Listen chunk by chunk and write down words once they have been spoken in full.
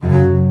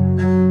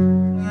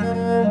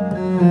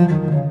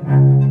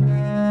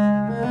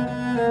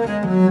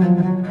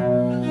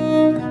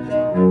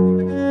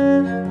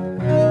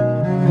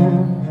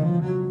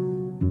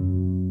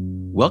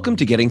Welcome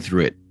to Getting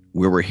Through It,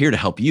 where we're here to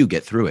help you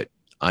get through it.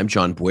 I'm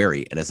John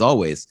Bueri, and as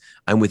always,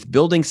 I'm with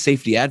building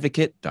safety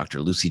advocate,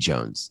 Dr. Lucy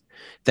Jones.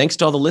 Thanks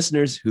to all the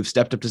listeners who've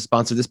stepped up to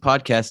sponsor this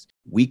podcast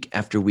week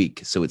after week,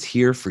 so it's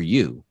here for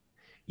you.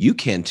 You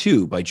can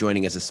too by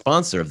joining as a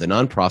sponsor of the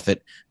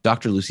nonprofit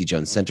Dr. Lucy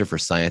Jones Center for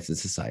Science and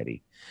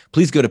Society.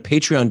 Please go to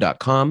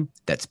patreon.com,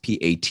 that's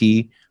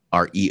patreon.com,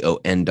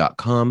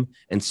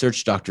 and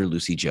search Dr.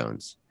 Lucy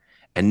Jones.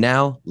 And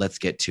now let's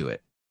get to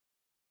it.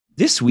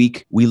 This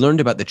week, we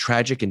learned about the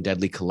tragic and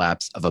deadly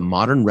collapse of a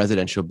modern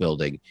residential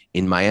building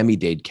in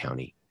Miami-Dade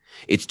County.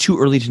 It's too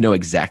early to know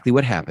exactly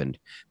what happened,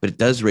 but it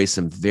does raise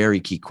some very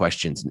key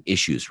questions and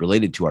issues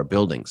related to our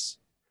buildings.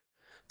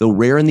 Though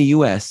rare in the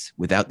U.S.,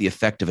 without the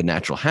effect of a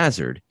natural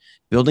hazard,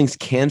 buildings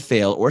can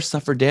fail or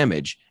suffer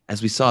damage,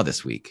 as we saw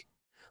this week.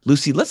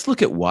 Lucy, let's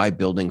look at why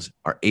buildings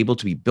are able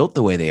to be built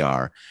the way they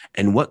are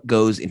and what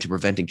goes into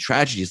preventing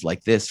tragedies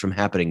like this from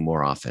happening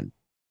more often.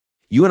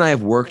 You and I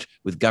have worked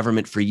with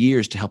government for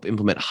years to help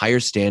implement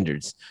higher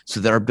standards so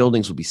that our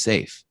buildings will be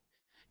safe.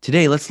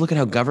 Today, let's look at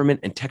how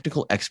government and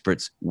technical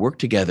experts work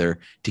together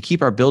to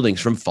keep our buildings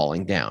from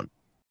falling down.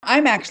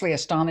 I'm actually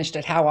astonished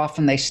at how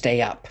often they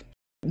stay up.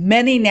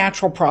 Many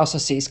natural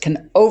processes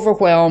can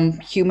overwhelm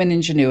human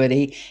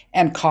ingenuity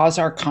and cause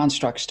our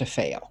constructs to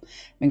fail. I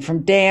mean,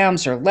 from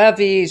dams or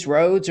levees,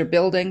 roads or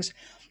buildings,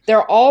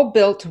 they're all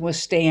built to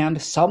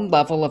withstand some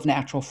level of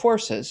natural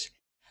forces.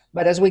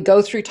 But as we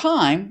go through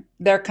time,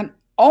 there can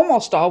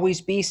almost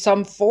always be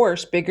some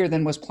force bigger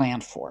than was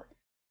planned for.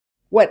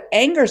 What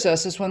angers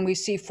us is when we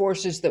see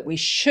forces that we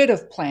should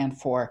have planned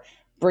for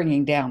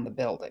bringing down the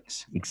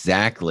buildings.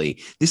 Exactly.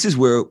 This is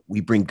where we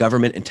bring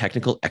government and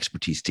technical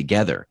expertise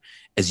together,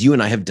 as you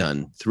and I have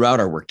done throughout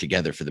our work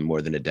together for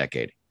more than a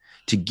decade,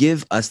 to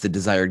give us the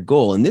desired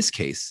goal, in this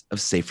case, of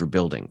safer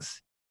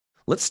buildings.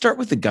 Let's start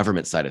with the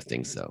government side of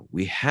things, though.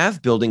 We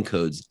have building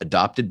codes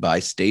adopted by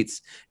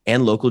states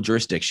and local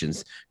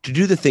jurisdictions to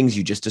do the things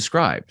you just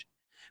described.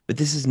 But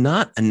this is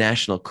not a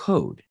national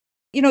code.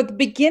 You know, the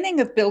beginning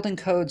of building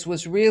codes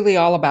was really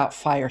all about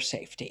fire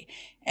safety.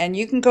 And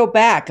you can go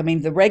back. I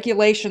mean, the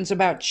regulations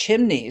about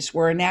chimneys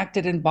were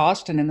enacted in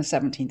Boston in the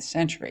 17th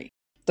century.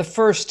 The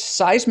first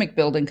seismic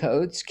building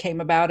codes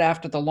came about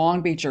after the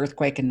Long Beach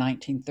earthquake in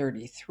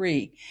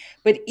 1933.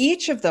 But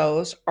each of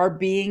those are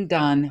being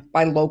done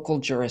by local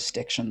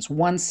jurisdictions,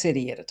 one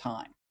city at a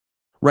time.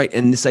 Right.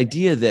 And this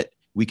idea that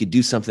we could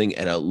do something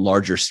at a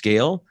larger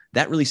scale,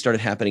 that really started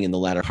happening in the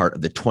latter part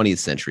of the 20th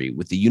century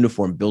with the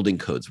uniform building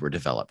codes were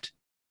developed.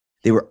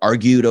 They were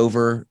argued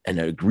over and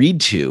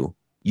agreed to,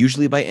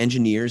 usually by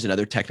engineers and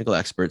other technical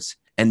experts.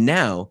 And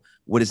now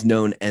what is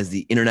known as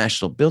the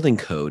International Building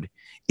Code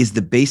is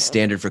the base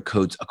standard for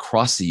codes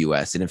across the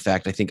US. And in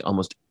fact, I think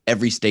almost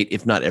every state,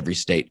 if not every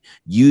state,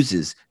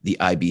 uses the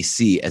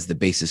IBC as the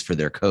basis for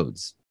their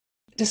codes.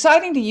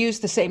 Deciding to use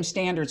the same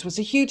standards was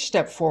a huge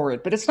step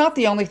forward, but it's not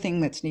the only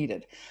thing that's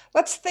needed.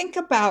 Let's think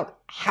about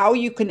how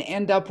you can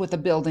end up with a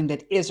building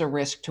that is a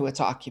risk to its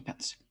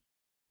occupants.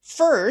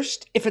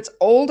 First, if it's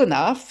old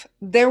enough,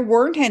 there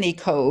weren't any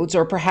codes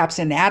or perhaps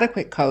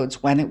inadequate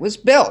codes when it was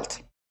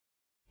built.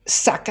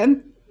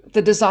 Second,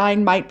 the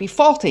design might be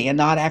faulty and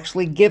not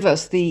actually give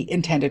us the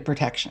intended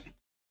protection.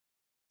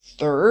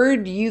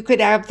 Third, you could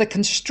have the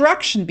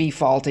construction be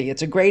faulty.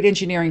 It's a great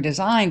engineering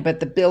design, but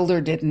the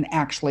builder didn't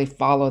actually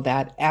follow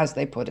that as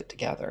they put it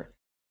together.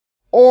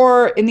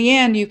 Or in the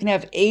end, you can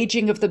have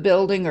aging of the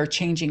building or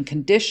changing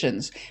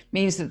conditions,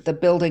 means that the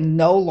building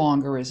no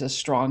longer is as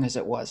strong as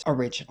it was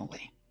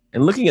originally.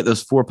 And looking at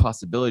those four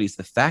possibilities,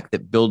 the fact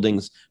that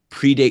buildings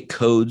predate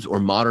codes or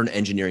modern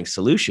engineering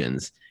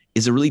solutions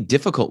is a really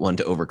difficult one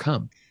to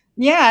overcome.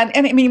 Yeah,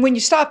 and I mean, when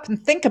you stop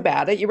and think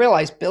about it, you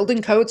realize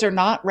building codes are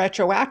not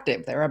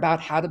retroactive. They're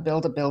about how to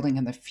build a building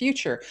in the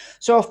future.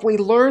 So if we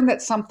learn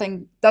that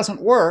something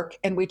doesn't work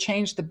and we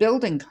change the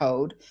building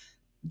code,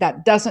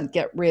 that doesn't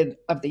get rid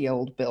of the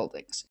old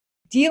buildings.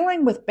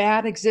 Dealing with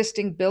bad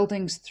existing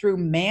buildings through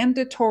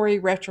mandatory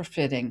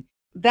retrofitting,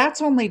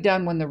 that's only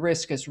done when the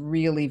risk is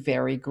really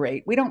very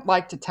great. We don't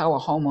like to tell a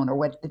homeowner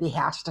what he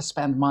has to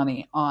spend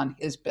money on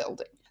his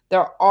building.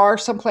 There are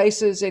some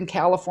places in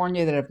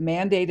California that have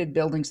mandated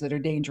buildings that are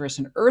dangerous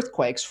in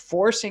earthquakes,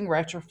 forcing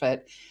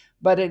retrofit,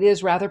 but it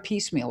is rather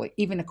piecemeal,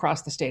 even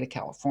across the state of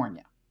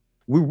California.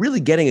 We're really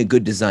getting a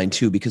good design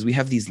too, because we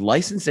have these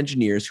licensed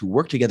engineers who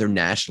work together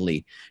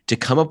nationally to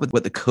come up with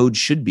what the code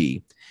should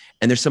be.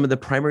 And they're some of the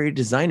primary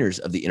designers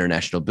of the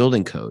International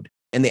Building Code.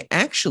 And they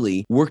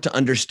actually work to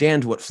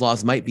understand what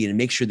flaws might be and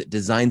make sure that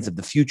designs of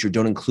the future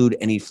don't include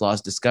any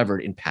flaws discovered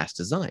in past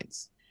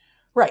designs.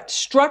 Right.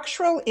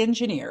 Structural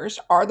engineers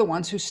are the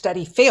ones who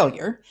study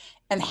failure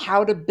and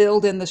how to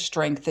build in the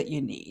strength that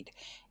you need.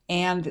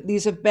 And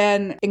these have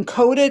been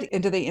encoded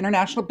into the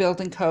International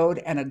Building Code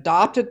and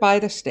adopted by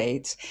the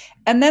states.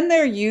 And then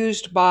they're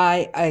used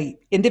by an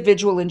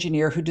individual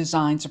engineer who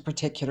designs a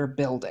particular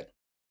building.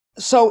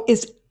 So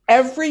is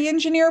every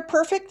engineer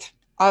perfect?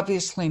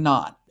 Obviously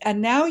not.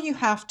 And now you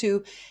have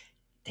to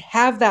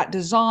have that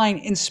design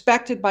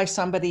inspected by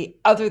somebody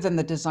other than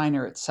the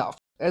designer itself.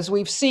 As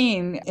we've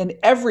seen in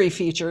every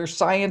feature,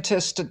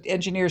 scientists to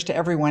engineers to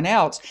everyone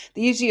else,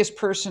 the easiest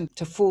person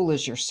to fool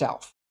is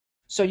yourself.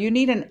 So you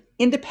need an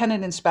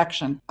independent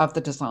inspection of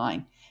the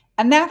design.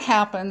 And that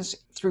happens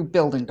through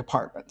building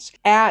departments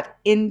at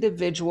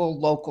individual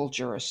local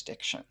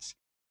jurisdictions.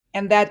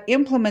 And that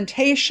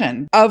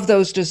implementation of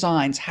those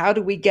designs, how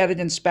do we get it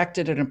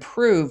inspected and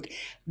approved,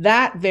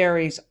 that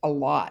varies a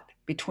lot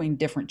between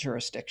different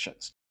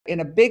jurisdictions.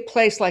 In a big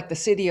place like the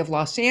city of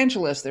Los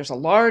Angeles, there's a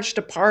large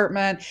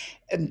department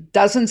and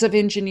dozens of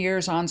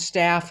engineers on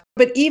staff.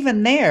 But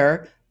even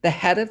there, the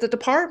head of the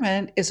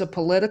department is a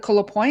political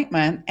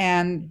appointment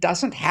and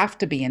doesn't have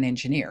to be an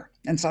engineer.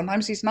 And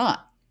sometimes he's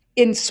not.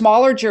 In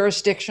smaller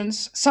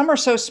jurisdictions, some are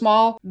so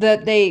small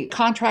that they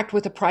contract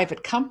with a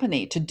private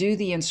company to do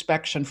the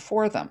inspection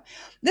for them.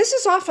 This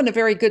is often a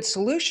very good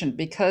solution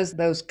because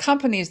those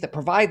companies that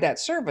provide that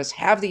service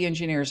have the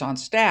engineers on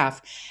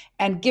staff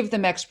and give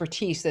them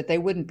expertise that they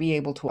wouldn't be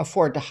able to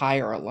afford to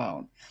hire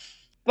alone.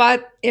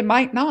 But it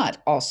might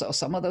not also.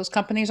 Some of those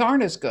companies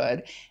aren't as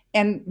good.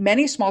 And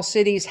many small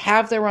cities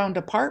have their own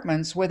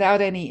departments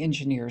without any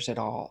engineers at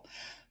all.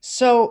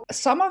 So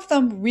some of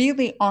them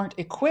really aren't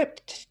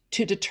equipped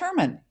to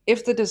determine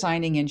if the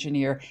designing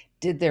engineer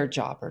did their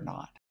job or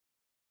not.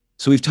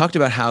 So we've talked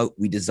about how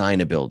we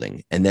design a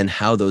building and then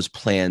how those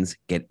plans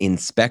get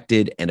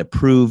inspected and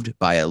approved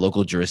by a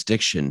local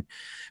jurisdiction.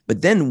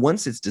 But then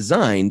once it's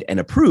designed and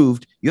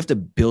approved, you have to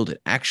build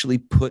it, actually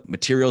put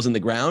materials in the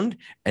ground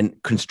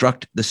and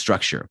construct the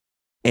structure.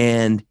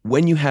 And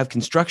when you have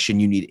construction,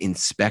 you need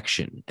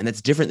inspection. And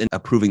that's different than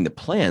approving the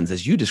plans,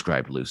 as you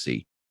described,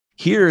 Lucy.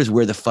 Here is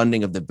where the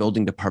funding of the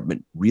building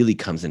department really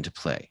comes into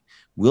play.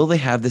 Will they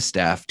have the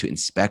staff to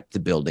inspect the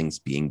buildings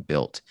being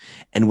built?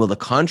 And will the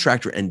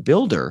contractor and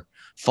builder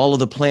follow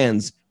the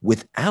plans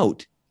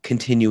without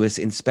continuous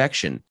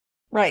inspection?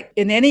 Right.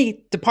 In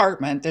any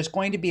department, there's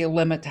going to be a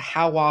limit to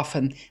how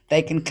often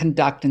they can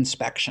conduct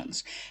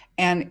inspections.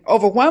 And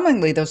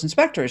overwhelmingly, those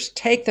inspectors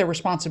take their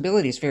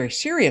responsibilities very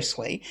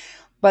seriously,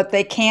 but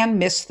they can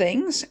miss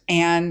things.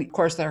 And of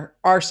course, there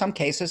are some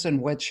cases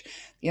in which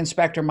the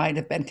inspector might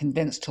have been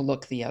convinced to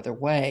look the other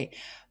way.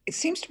 It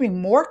seems to be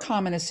more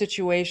common in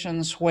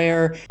situations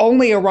where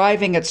only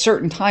arriving at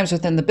certain times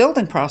within the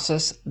building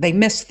process, they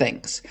miss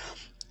things.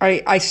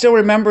 I still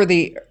remember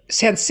the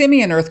San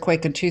Simeon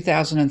earthquake in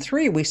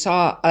 2003. We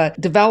saw a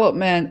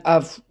development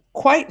of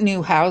quite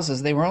new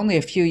houses. They were only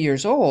a few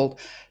years old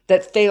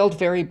that failed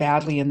very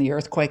badly in the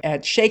earthquake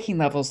at shaking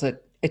levels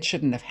that it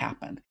shouldn't have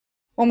happened.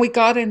 When we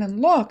got in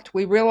and looked,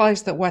 we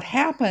realized that what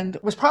happened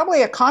was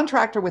probably a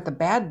contractor with a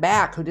bad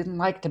back who didn't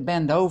like to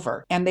bend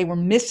over, and they were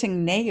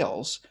missing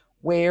nails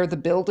where the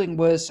building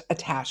was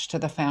attached to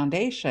the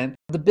foundation.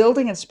 The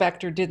building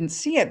inspector didn't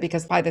see it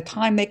because by the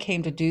time they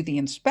came to do the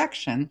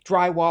inspection,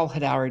 drywall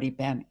had already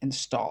been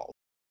installed.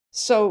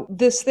 So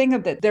this thing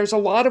of that, there's a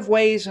lot of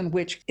ways in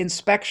which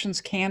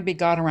inspections can be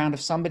got around if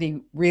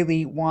somebody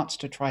really wants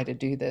to try to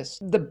do this.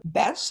 The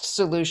best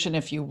solution,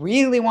 if you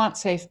really want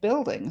safe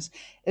buildings,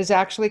 is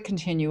actually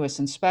continuous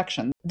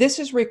inspection. This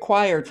is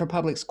required for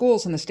public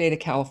schools in the state of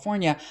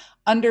California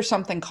under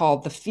something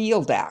called the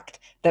Field Act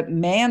that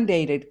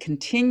mandated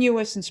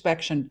continuous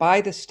inspection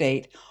by the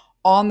state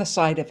on the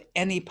site of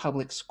any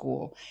public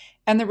school.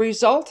 And the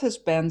result has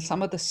been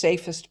some of the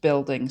safest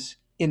buildings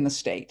in the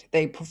state.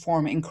 They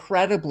perform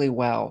incredibly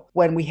well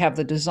when we have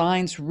the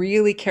designs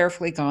really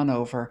carefully gone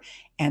over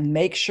and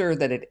make sure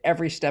that at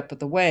every step of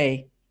the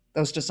way,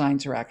 those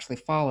designs are actually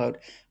followed.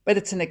 But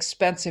it's an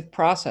expensive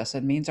process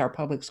and means our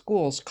public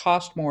schools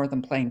cost more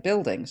than plain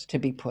buildings to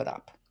be put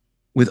up.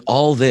 With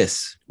all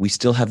this, we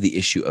still have the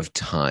issue of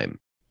time.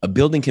 A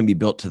building can be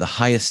built to the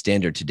highest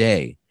standard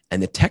today,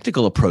 and the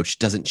technical approach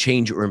doesn't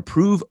change or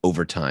improve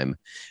over time,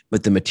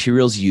 but the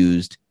materials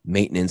used,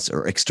 maintenance,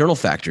 or external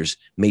factors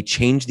may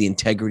change the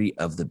integrity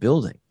of the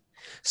building.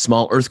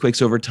 Small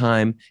earthquakes over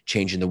time,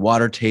 change in the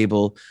water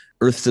table,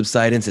 earth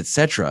subsidence,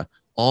 etc.,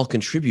 all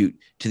contribute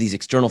to these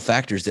external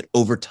factors that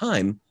over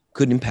time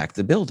could impact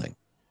the building.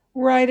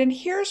 Right, and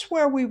here's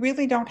where we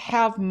really don't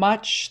have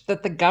much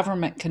that the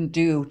government can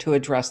do to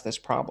address this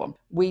problem.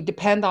 We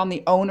depend on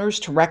the owners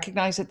to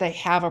recognize that they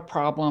have a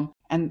problem,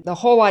 and the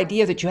whole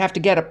idea that you have to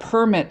get a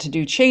permit to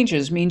do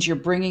changes means you're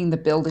bringing the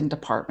building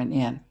department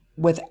in.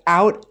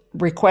 Without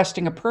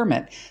requesting a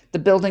permit, the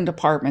building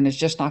department is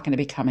just not going to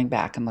be coming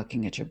back and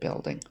looking at your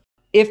building.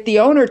 If the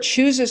owner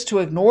chooses to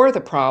ignore the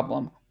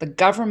problem, the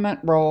government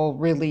role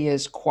really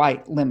is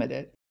quite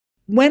limited.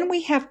 When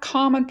we have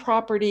common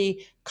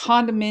property,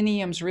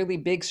 condominiums, really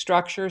big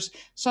structures,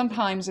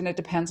 sometimes, and it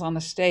depends on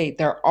the state,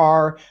 there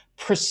are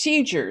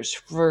procedures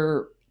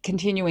for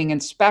continuing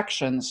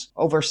inspections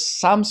over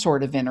some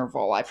sort of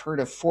interval. I've heard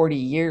of 40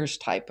 years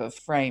type of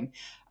frame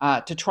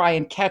to try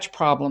and catch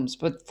problems,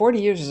 but 40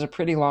 years is a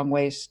pretty long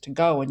ways to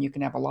go, and you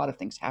can have a lot of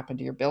things happen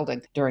to your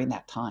building during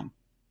that time.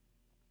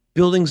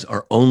 Buildings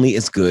are only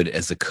as good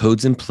as the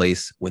codes in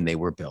place when they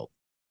were built.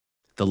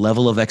 the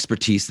level of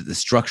expertise that the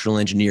structural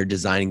engineer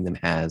designing them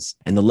has,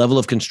 and the level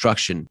of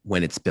construction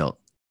when it's built,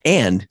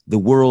 and the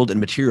world and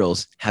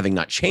materials having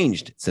not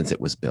changed since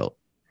it was built.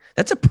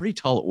 That's a pretty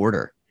tall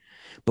order,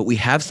 but we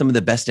have some of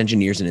the best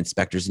engineers and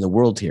inspectors in the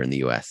world here in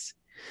the US.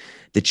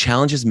 The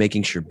challenge is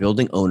making sure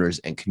building owners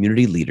and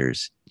community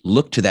leaders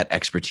look to that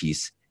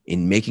expertise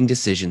in making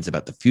decisions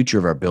about the future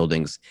of our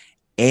buildings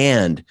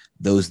and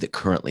those that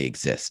currently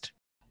exist.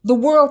 The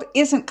world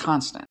isn't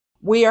constant.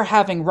 We are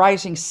having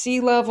rising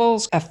sea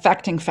levels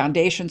affecting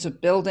foundations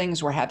of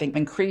buildings. We're having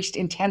increased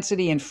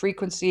intensity and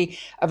frequency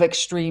of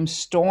extreme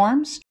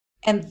storms.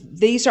 And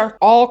these are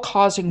all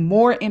causing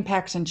more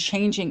impacts and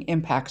changing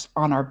impacts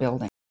on our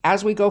building.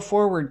 As we go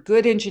forward,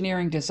 good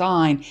engineering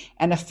design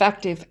and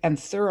effective and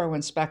thorough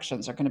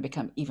inspections are going to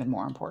become even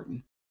more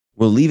important.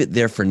 We'll leave it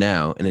there for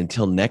now. And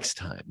until next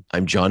time,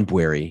 I'm John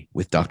Bwarie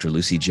with Dr.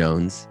 Lucy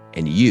Jones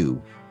and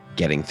you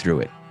Getting Through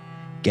It.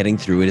 Getting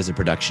Through It is a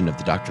production of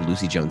the Dr.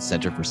 Lucy Jones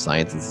Center for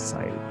Science and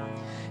Society.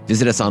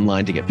 Visit us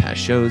online to get past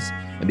shows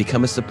and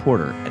become a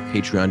supporter at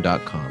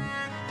patreon.com.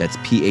 That's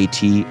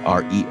patreon.com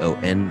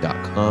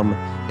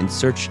and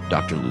search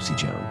Dr. Lucy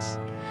Jones.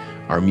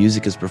 Our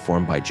music is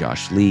performed by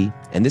Josh Lee,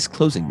 and this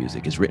closing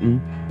music is written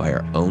by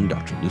our own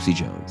Dr. Lucy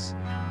Jones.